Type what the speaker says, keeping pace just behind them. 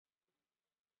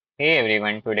Hey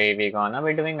everyone, today we're gonna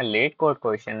be doing a late code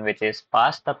question which is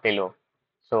pass the pillow.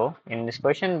 So in this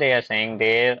question they are saying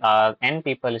there are n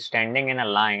people standing in a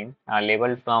line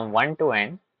labeled from 1 to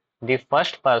n. The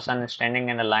first person standing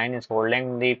in the line is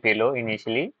holding the pillow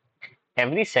initially.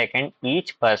 Every second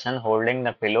each person holding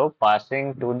the pillow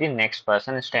passing to the next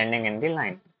person standing in the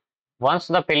line. Once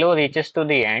the pillow reaches to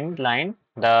the end line,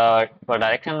 the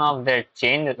direction of the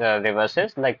change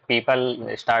reverses. Like people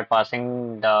start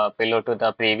passing the pillow to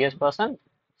the previous person,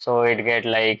 so it get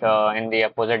like in the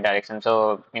opposite direction.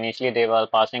 So initially they were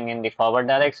passing in the forward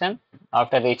direction.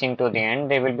 After reaching to the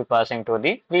end, they will be passing to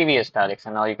the previous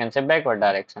direction, or you can say backward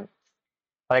direction.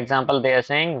 For example, they are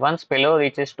saying once pillow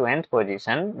reaches to nth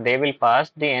position, they will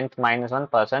pass the nth minus 1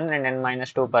 person and n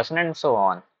minus 2 person and so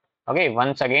on. Okay,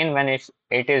 once again when it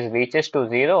is reaches to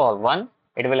 0 or 1,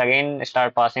 it will again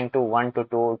start passing to 1 to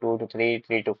 2, 2 to 3,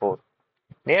 3 to 4.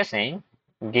 They are saying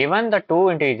given the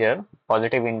two integer,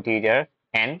 positive integer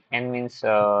n means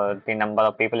the number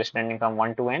of people standing from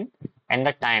 1 to n, and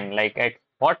the time, like at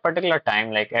what particular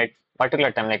time, like at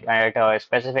particular time, like at a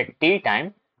specific t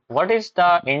time, what is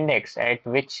the index at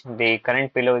which the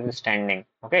current pillow is standing,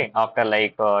 okay, after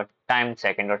like time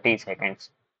second or t seconds.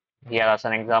 Here as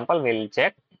an example, we'll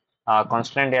check.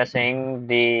 Constant, they are saying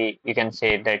you can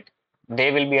say that they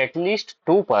will be at least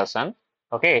two-person.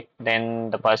 Okay, then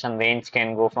the person range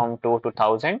can go from 2 to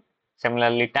 1000.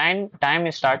 Similarly, time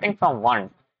is starting from 1.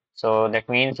 So that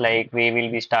means like we will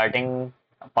be starting,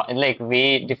 like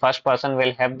the first person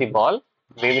will have the ball.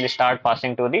 We will start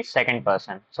passing to the second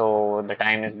person. So the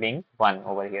time is being 1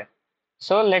 over here.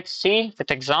 So let's see with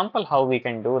example how we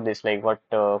can do this, like what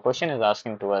question is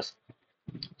asking to us.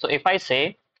 So if I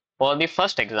say for the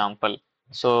first example,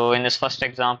 so in this first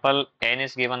example, n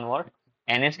is given what?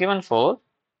 N is given 4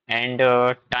 and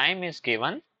time is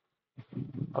given.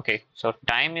 Okay, so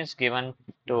time is given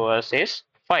to us is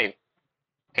 5.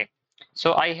 Okay,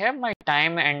 so I have my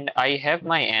time and I have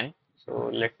my n. So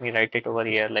let me write it over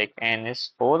here, like n is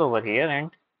 4 over here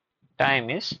and time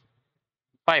is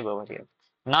 5 over here.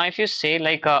 Now if you say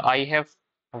like I have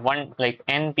one like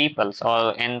n peoples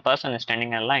or n person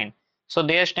standing in a line, so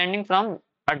they are standing from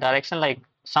a direction, like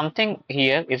something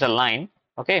here is a line.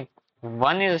 Okay,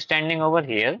 one is standing over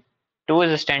here, two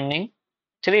is standing,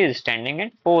 three is standing,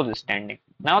 and four is standing.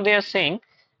 Now they are saying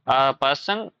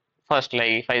person first,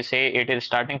 like if I say it is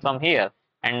starting from here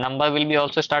and number will be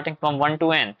also starting from 1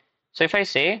 to n. So if I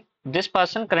say this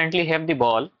person currently have the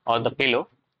ball or the pillow,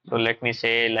 so let me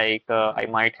say like I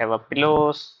might have a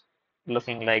pillow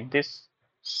looking like this.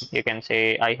 You can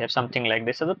say I have something like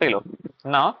this as a pillow.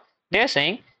 Now they are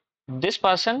saying this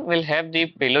person will have the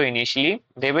pillow initially.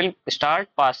 They will start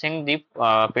passing the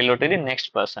pillow to the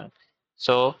next person.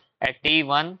 So at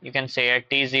T1, you can say at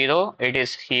T0, it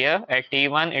is here. At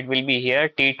T1, it will be here.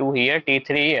 T2 here.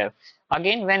 T3 here.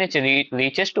 Again, when it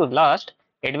reaches to last,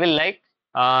 it will like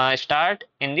start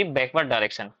in the backward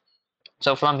direction.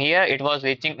 So from here it was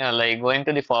reaching like going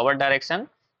to the forward direction,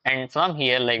 and from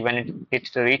here like when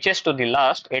it reaches to the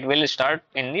last, it will start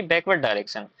in the backward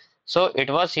direction. So it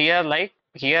was here, like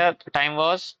here time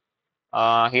was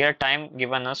here time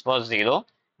given us was 0.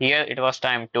 Here it was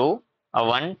time 2,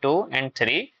 1, 2 and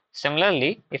 3.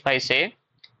 Similarly, if I say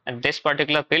this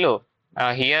particular pillow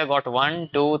here got 1,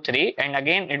 2, 3, and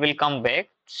again it will come back.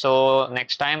 So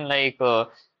next time like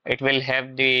it will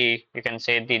have the, you can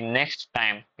say the next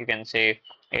time, you can say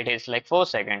it is like 4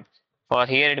 seconds. For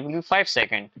here it will be 5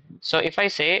 seconds. So if I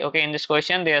say okay, in this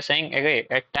question they are saying okay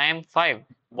at time 5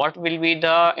 what will be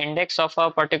the index of a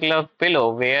particular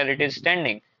pillow where it is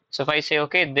standing. So if I say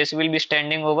okay, this will be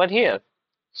standing over here.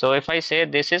 So if I say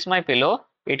this is my pillow,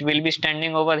 it will be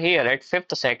standing over here at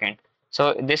 5th second.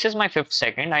 So this is my 5th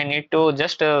second. I need to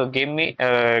just give me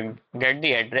get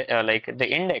the address, like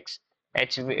the index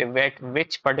at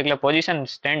which particular position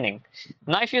is standing.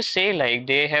 Now if you say like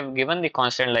they have given the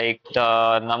constant, like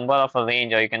the number of a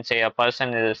range, or you can say a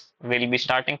person is will be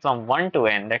starting from 1 to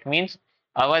n. That means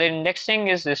our indexing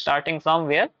is starting from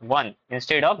where 1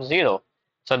 instead of 0.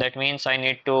 So that means I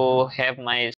need to have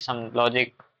my some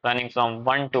logic running from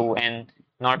 1 to n,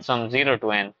 not from 0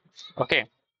 to n. Okay,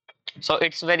 so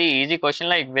it's very easy question,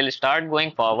 like we'll start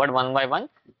going forward one by one.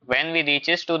 When we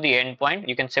reaches to the end point,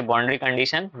 you can say boundary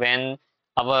condition, when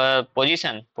our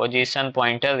position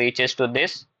pointer reaches to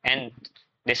this, and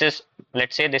this is,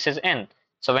 let's say this is n.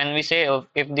 So when we say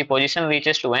if the position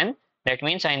reaches to n, that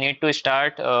means I need to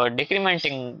start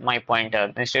decrementing my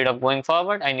pointer. Instead of going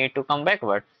forward, I need to come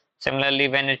backward. Similarly,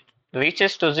 when it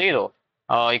reaches to 0,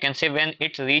 you can say when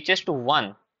it reaches to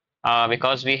 1,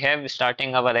 because we have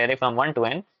starting our array from 1 to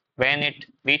n. When it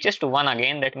reaches to 1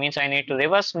 again, that means I need to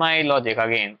reverse my logic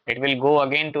again. It will go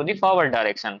again to the forward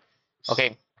direction.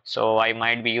 Okay, so I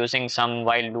might be using some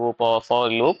while loop or for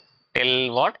loop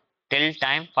till what? Till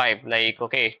time 5. Like,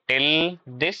 okay, till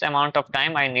this amount of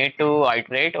time I need to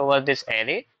iterate over this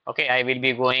array. Okay, I will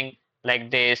be going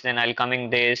like this, then I'll coming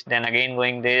this, then again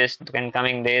going this, then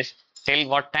coming this, till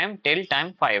what time? Till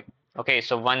time 5. Okay,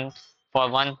 so one for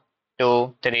 1,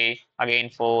 2, 3, again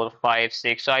 4, 5,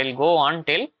 6. So I'll go on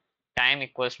till time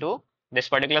equals to this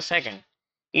particular second.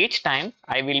 Each time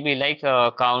I will be like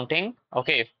counting,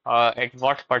 okay, at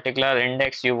what particular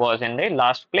index you was in the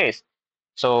last place.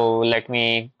 So let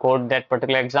me code that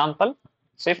particular example.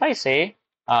 So if I say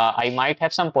I might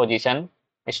have some position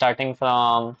starting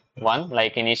from 1,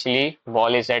 like initially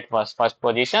ball is at first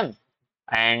position,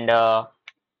 and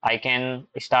I can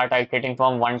start iterating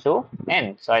from 1 to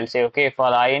n. So I'll say, okay, for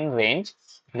I in range,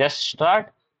 just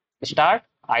start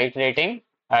iterating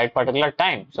at particular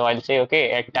time. So I'll say,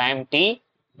 okay, at time t,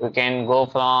 you can go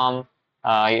from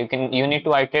you need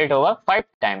to iterate over 5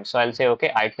 times. So I'll say,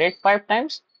 okay, iterate 5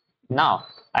 times. Now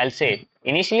I'll say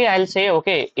initially I'll say,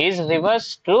 okay, is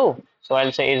reverse true? So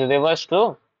I'll say is reverse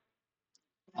true.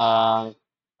 uh,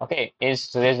 okay,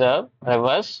 is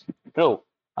reverse true?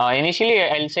 Initially,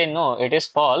 I'll say no, it is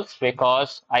false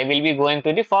because I will be going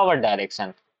to the forward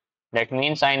direction. That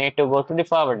means I need to go to the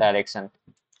forward direction.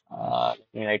 Let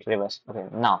me write reverse. Okay,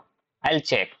 now I'll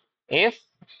check if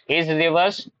is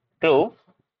reverse true.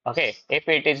 Okay, if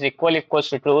it is equals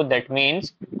to true, that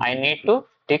means I need to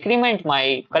decrement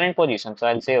my current position. So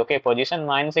I'll say, okay, position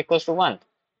minus equals to 1.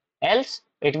 Else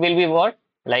it will be what?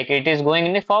 Like it is going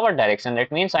in the forward direction.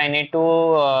 That means I need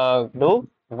to do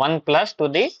 1 plus to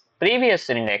the previous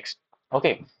index.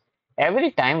 Okay. Every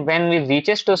time when we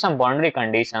reaches to some boundary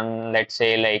condition, let's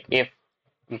say like if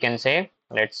you can say,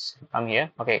 let's come here.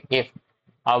 Okay. If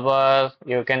our,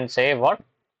 you can say what?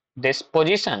 This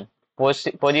position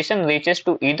reaches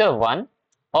to either 1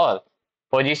 or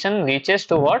position reaches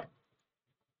to what?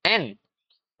 N,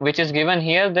 which is given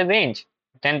here the range,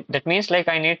 then that means like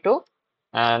I need to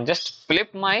just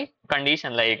flip my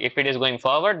condition. Like if it is going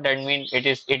forward, that means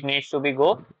it needs to be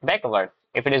go backward.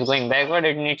 If it is going backward,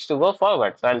 it needs to go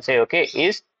forward. So I'll say, okay,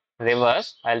 is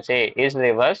reverse. I'll say is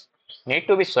reverse need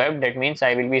to be swapped. That means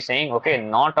I will be saying, okay,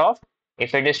 not of.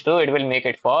 If it is true, it will make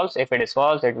it false. If it is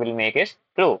false, it will make it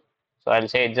true. So I'll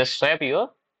say just swap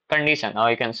your condition, or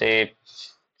you can say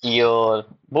your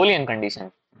boolean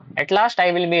condition. At last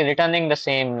I will be returning the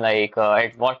same, like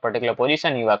at what particular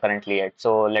position you are currently at.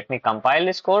 So let me compile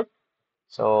this code.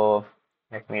 So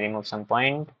let me remove some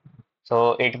point.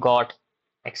 So it got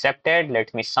accepted.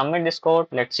 Let me submit this code.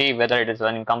 Let's see whether it is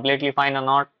running completely fine or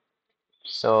not.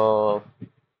 So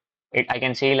I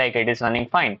can see like it is running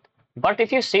fine. But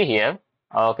if you see here,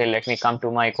 okay, let me come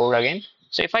to my code again.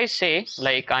 So if I say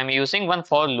like I'm using one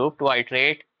for loop to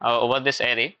iterate over this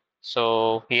array.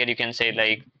 So here you can say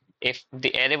like if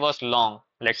the array was long,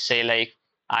 let's say like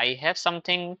I have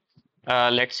something,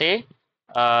 let's say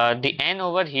the n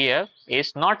over here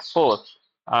is not 4.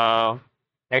 Uh,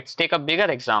 let's take a bigger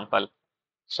example.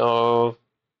 So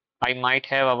I might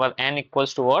have our n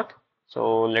equals to what?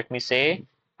 So let me say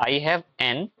I have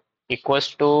n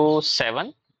equals to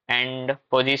 7 and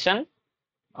position,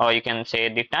 or you can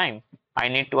say the time. I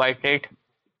need to iterate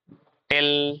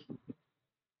till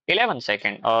 11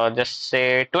 second, or just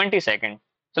say 20 second.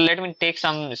 So let me take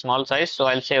some small size. So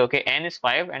I'll say, okay, n is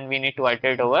 5 and we need to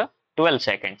iterate over 12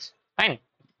 seconds. Fine.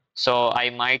 So I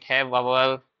might have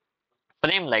our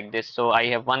frame like this. So I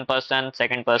have one person,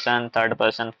 second person, third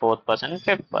person, fourth person,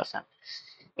 fifth person.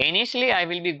 Initially, I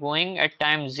will be going at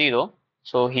time 0.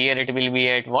 So here it will be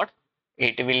at what?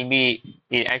 It will be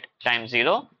at time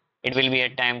 0. It will be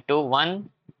at time 2, 1,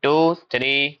 2,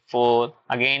 3, 4,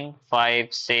 again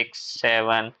 5, 6,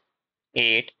 7,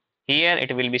 8. Here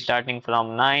it will be starting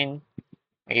from 9.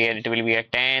 Here it will be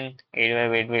at 10.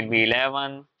 Here it will be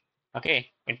 11. Okay,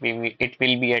 it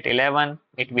will be at 11.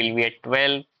 It will be at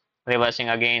 12. Reversing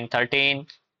again 13,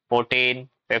 14,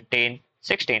 15,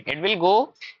 16. It will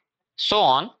go so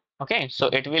on. Okay, so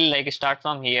it will like start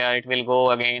from here, it will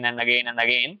go again and again and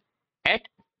again at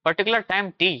particular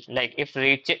time t. Like if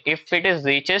it is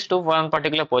reaches to one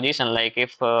particular position, like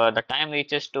if the time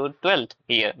reaches to 12th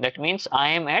here, that means I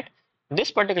am at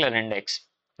this particular index.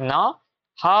 Now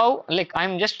how, like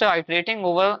I'm just iterating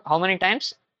over how many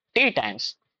times? T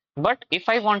times. But if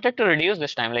I wanted to reduce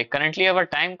this time, like currently our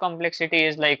time complexity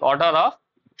is like order of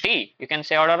t, you can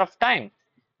say order of time.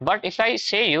 But if I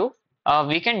say you,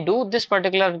 we can do this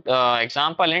particular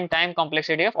example in time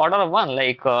complexity of order of 1.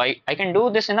 Like I can do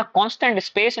this in a constant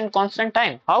space and constant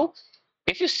time. How?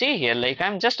 If you see here, like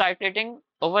I'm just iterating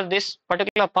over this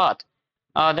particular path.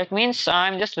 That means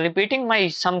I'm just repeating my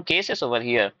some cases over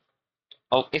here.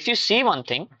 Oh, if you see one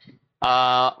thing,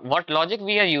 what logic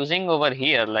we are using over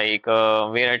here, like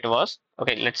where it was,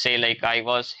 okay, let's say like I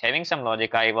was having some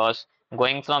logic, I was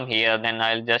going from here, then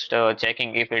I'll just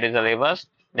checking if it is a reverse.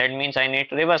 That means I need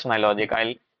to reverse my logic.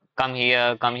 I'll come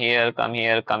here, come here, come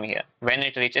here, come here. When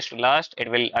it reaches to last, it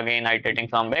will again iterating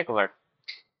from backward.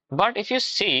 But if you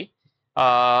see,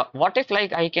 what if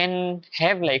like I can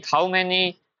have like how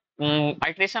many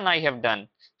iteration I have done.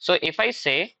 So if I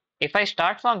say, if I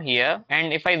start from here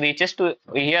and if I reaches to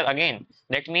here again,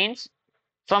 that means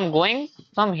from going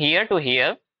from here to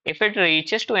here, if it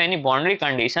reaches to any boundary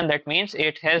condition, that means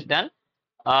it has done,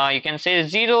 you can say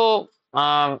zero.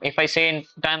 If I say in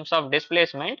terms of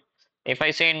displacement, if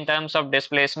I say in terms of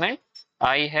displacement,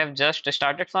 I have just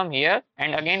started from here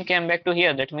and again came back to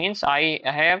here. That means I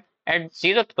have at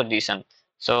zeroth position.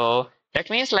 So that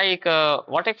means like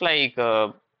what if like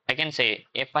I can say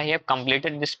if I have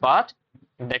completed this path,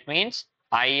 that means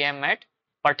I am at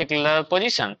particular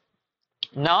position.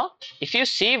 Now, if you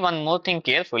see one more thing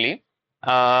carefully,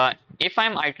 if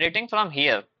I'm iterating from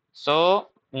here, so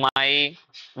my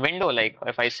window, like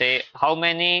if I say how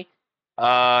many,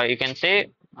 you can say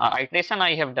iteration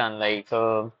I have done, like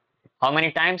how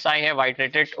many times I have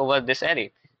iterated over this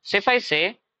array. So if I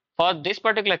say for this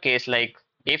particular case, like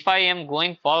if I am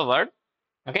going forward,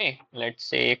 okay, let's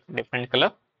say different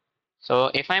color.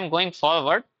 So if I'm going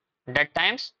forward, that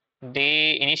times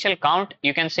the initial count,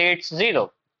 you can say it's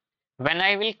zero. When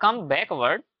I will come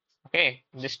backward, okay,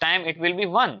 this time it will be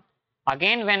 1.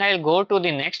 Again, when I'll go to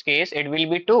the next case, it will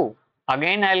be 2.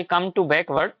 Again, I'll come to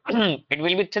backward, it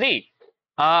will be 3.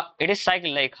 It is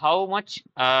cycle, like how much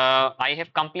I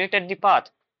have completed the path.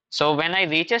 So when I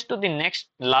reaches to the next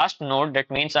last node, that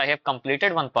means I have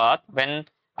completed one path. When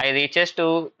I reaches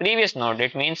to previous node,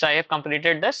 it means I have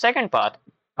completed the second path.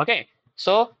 Okay.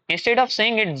 So instead of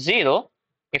saying it's 0,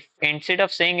 if instead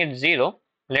of saying it's 0,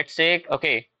 let's say,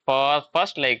 okay, for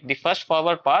first, like the first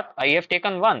forward path, I have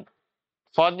taken 1.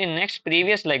 For the next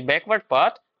previous, like backward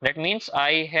path, that means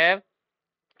I have,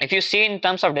 if you see in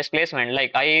terms of displacement,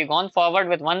 like I gone forward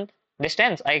with one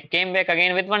distance, I came back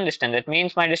again with one distance. That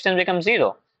means my distance becomes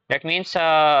 0. That means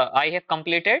I have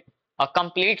completed a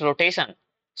complete rotation.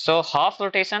 So half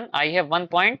rotation, I have 1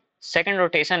 point. Second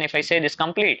rotation, if I say this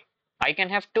complete, I can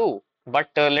have 2.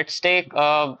 But let's take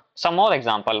some more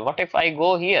example. What if I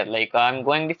go here, like I'm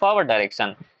going the forward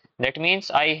direction? That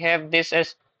means I have this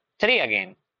as 3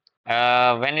 again.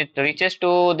 When it reaches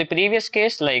to the previous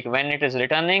case, like when it is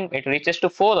returning, it reaches to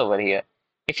 4 over here.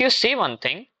 If you see one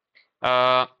thing,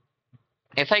 uh,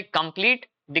 if I complete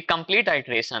the complete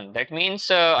iteration, that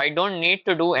means I don't need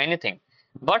to do anything.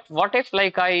 But what if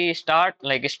like I start,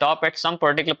 like stop at some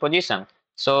particular position?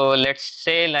 So let's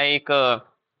say like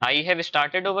I have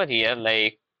started over here,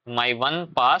 like my one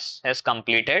pass has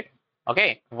completed.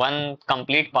 Okay, one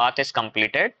complete path is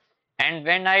completed. And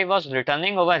when I was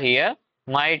returning over here,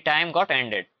 my time got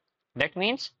ended. That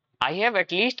means I have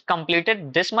at least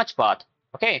completed this much path.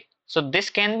 Okay, so this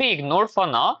can be ignored for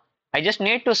now. I just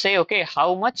need to say, okay,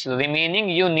 how much remaining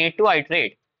you need to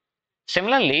iterate.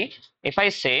 Similarly, if I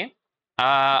say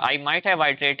I might have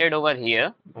iterated over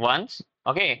here once,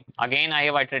 okay, again I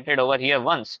have iterated over here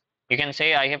once. You can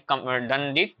say I have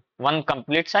done the one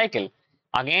complete cycle.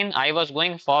 Again, I was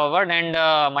going forward and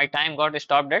my time got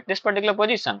stopped at this particular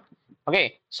position.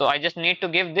 Okay, so I just need to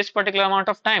give this particular amount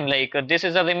of time. Like this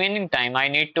is a remaining time. I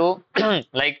need to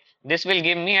like this will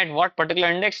give me at what particular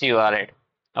index you are at.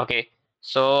 Okay,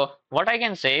 so what I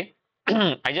can say,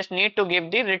 I just need to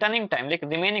give the returning time, like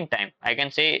remaining time. I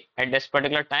can say at this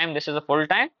particular time, this is a full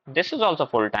time, this is also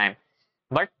full time.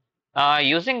 But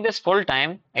using this full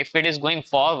time, if it is going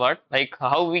forward, like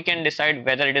how we can decide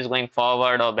whether it is going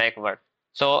forward or backward.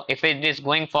 So if it is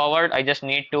going forward, I just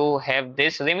need to have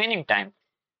this remaining time.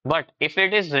 But if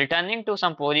it is returning to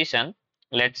some position,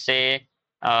 let's say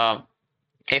uh,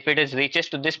 if it is reaches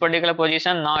to this particular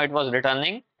position, now it was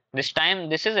returning this time,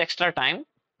 this is extra time.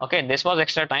 Okay, this was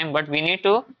extra time, but we need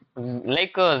to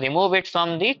like remove it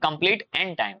from the complete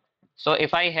n time. So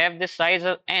if I have this size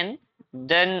of n,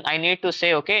 then I need to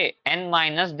say, okay, n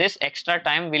minus this extra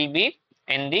time will be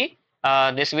in the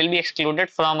this will be excluded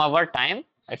from our time.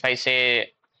 If I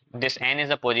say this n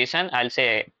is a position, I'll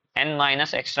say n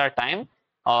minus extra time,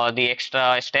 or the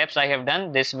extra steps I have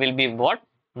done, this will be what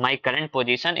my current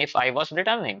position if I was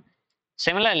returning.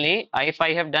 Similarly, if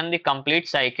I have done the complete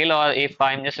cycle, or if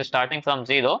I'm just starting from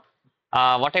 0,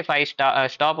 what if I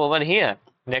stop over here?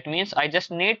 That means I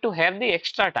just need to have the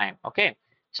extra time. Okay,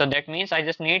 so that means I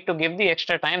just need to give the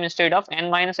extra time instead of n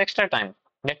minus extra time.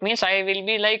 That means I will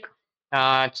be like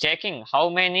checking how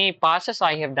many passes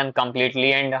I have done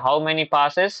completely and how many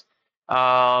passes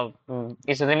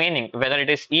is remaining, whether it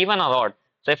is even or odd.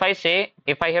 So if I say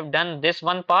if I have done this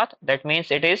one path, that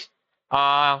means it is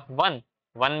 1.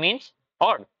 1 means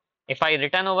odd. If I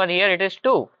return over here, it is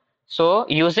 2. So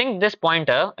using this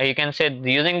pointer, you can say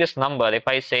using this number, if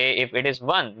I say if it is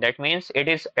 1, that means it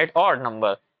is at odd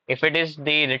number. If it is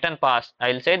the return path,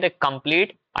 I'll say the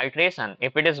complete iteration.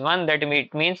 If it is 1, that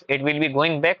means it will be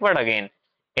going backward again.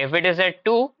 If it is at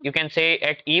 2, you can say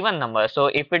at even number. So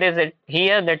if it is at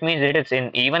here, that means it is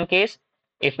in even case.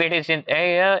 If it is in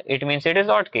here, it means it is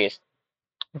odd case.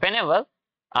 Whenever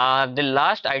the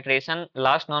last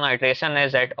known iteration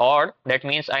is at odd, that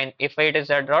means if it is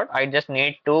at odd, I just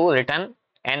need to return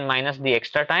n minus the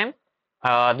extra time,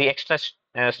 the extra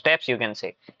steps, you can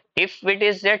say. If it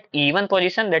is at even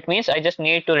position, that means I just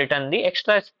need to return the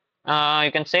extra,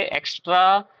 you can say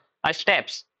extra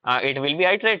steps. It will be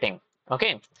iterating.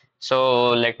 Okay, so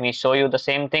let me show you the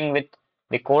same thing with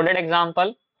the coded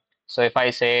example. So if I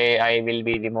say I will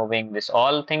be removing this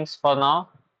all things for now.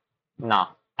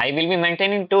 Now, I will be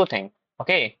maintaining two things.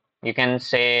 Okay, you can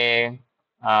say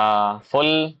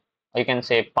full, you can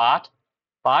say path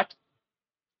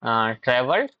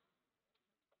traveled.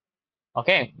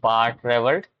 Okay, path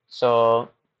traveled. So,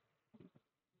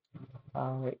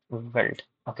 welt.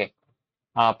 Okay,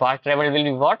 path traveled will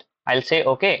be what? I'll say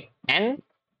okay, n.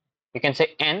 You can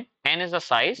say n is the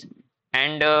size,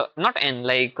 and not n.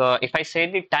 Like if I say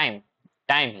the time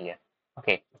here.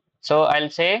 Okay, so I'll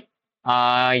say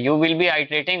you will be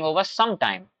iterating over some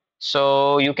time.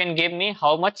 So you can give me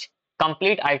how much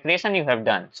complete iteration you have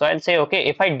done. So I'll say okay,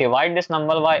 if I divide this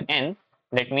number by n,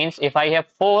 that means if I have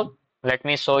 4, let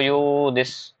me show you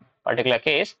this particular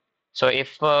case. So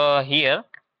if here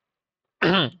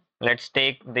let's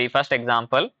take the first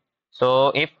example. So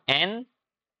if n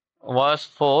was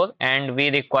 4 and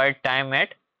we required time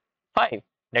at 5,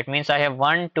 that means I have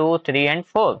 1, 2, 3 and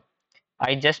 4.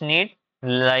 I just need,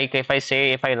 like if I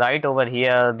say, if I write over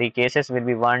here, the cases will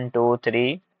be 1, 2,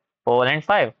 3, 4 and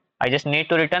 5. I just need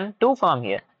to return 2 from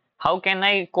here. How can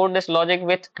I code this logic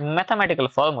with mathematical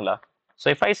formula? So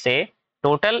if I say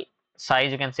total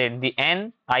size, you can say the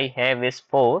n I have is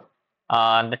 4,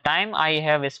 the time I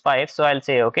have is 5. So I'll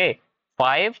say okay,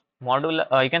 5 modular,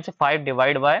 you can say 5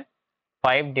 divided by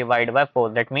 4.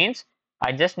 That means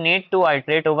I just need to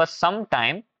iterate over some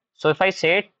time. So if I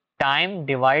say time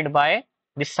divided by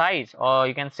the size, or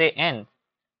you can say n,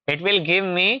 it will give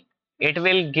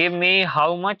me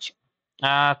how much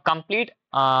complete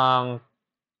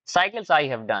cycles I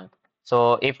have done.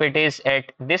 So if it is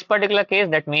at this particular case,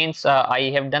 that means I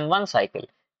have done one cycle.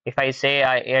 If I say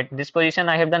at this position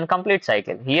I have done complete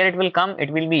cycle, here it will come,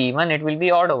 it will be even, it will be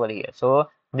odd over here. So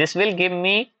this will give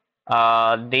me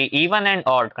the even and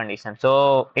odd condition.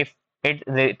 So if it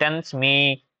returns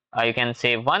me, you can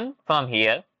say 1 from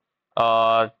here,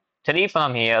 or 3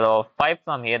 from here, or 5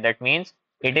 from here, that means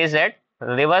it is at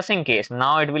reversing case.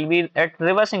 Now it will be at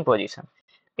reversing position.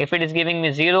 If it is giving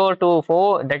me 0 to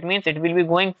 4, that means it will be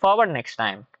going forward next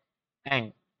time.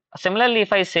 And similarly,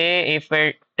 if I say if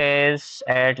it is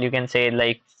at, you can say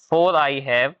like 4 I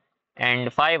have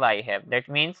and 5 I have, that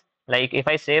means like if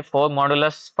I say 4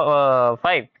 modulus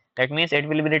 5, that means it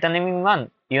will be returning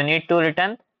 1. You need to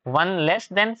return 1 less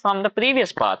than from the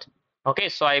previous path. Okay,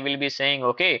 so I will be saying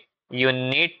okay, you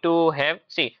need to have,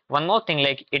 see, one more thing,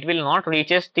 like it will not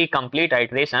reaches the complete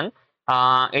iteration.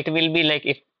 It will be like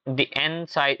if the n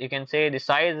size, you can say the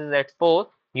size is at 4,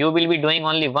 you will be doing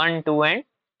only 1, 2 and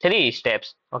 3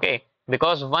 steps. Okay,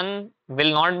 because 1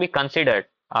 will not be considered.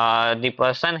 The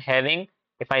person having,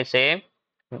 if I say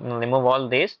remove all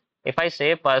this, if I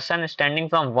say person standing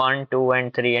from 1, 2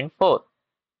 and 3 and 4,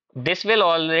 this will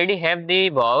already have the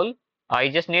ball. I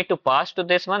just need to pass to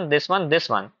this one, this one, this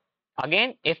one.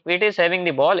 Again, if it is having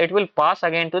the ball, it will pass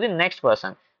again to the next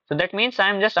person. So that means I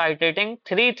am just iterating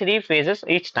three phases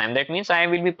each time. That means I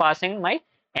will be passing my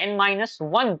n minus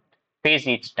 1 phase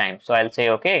each time. So I'll say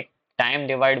okay, time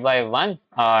divided by 1,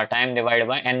 time divided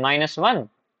by n minus 1.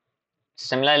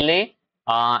 Similarly,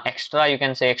 extra, you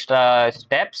can say extra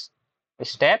steps.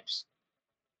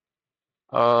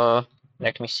 Uh,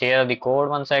 Let me share the code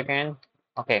 1 second.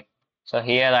 Okay, so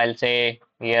here I'll say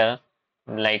here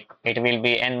like it will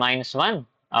be n minus 1.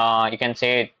 You can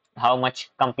say how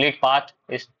much complete path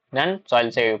is done. So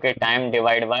I'll say okay, time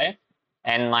divided by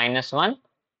n minus 1.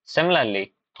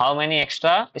 Similarly, how many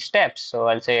extra steps? So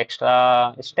I'll say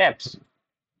extra steps.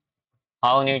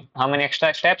 How many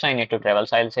extra steps I need to travel?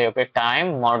 So I'll say okay,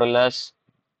 time modulus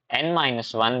n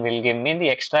minus 1 will give me the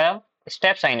extra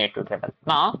steps I need to travel.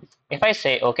 Now, if I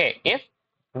say, okay, if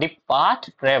the path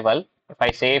travel, if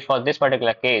I say for this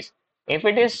particular case, if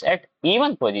it is at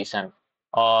even position,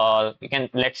 or you can,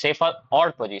 let's say for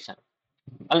odd position.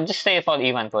 I'll just say for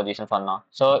even position for now.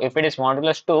 So if it is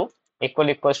modulus 2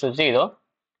 equals to 0,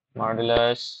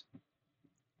 modulus,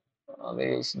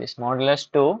 where is this,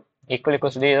 modulus 2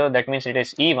 equals to 0, that means it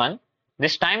is even.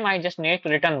 This time I just need to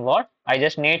return what? I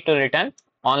just need to return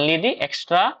only the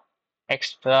extra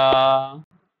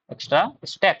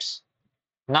steps.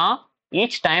 Now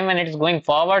each time when it is going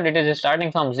forward, it is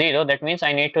starting from 0, that means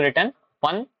I need to return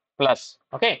 1 plus,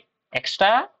 okay,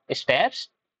 extra steps,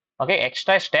 okay,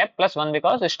 extra step plus 1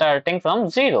 because it's starting from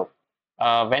 0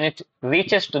 when it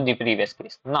reaches to the previous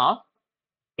case. Now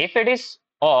if it is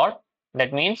odd,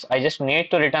 that means I just need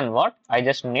to return what? I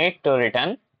just need to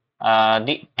return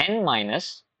the n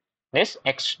minus this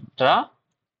extra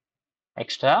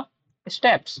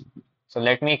steps. So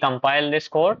let me compile this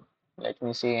code. Let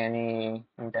me see any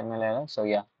internal error. So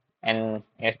yeah, n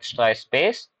extra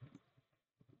space.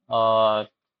 Uh,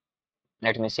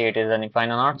 Let me see it is running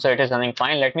fine or not. So it is running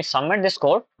fine. Let me submit this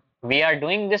code. We are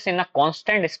doing this in a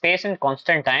constant space and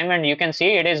constant time, and you can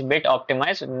see it is bit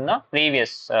optimized in the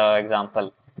previous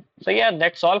example. So yeah,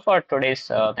 that's all for today's.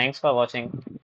 Thanks for watching.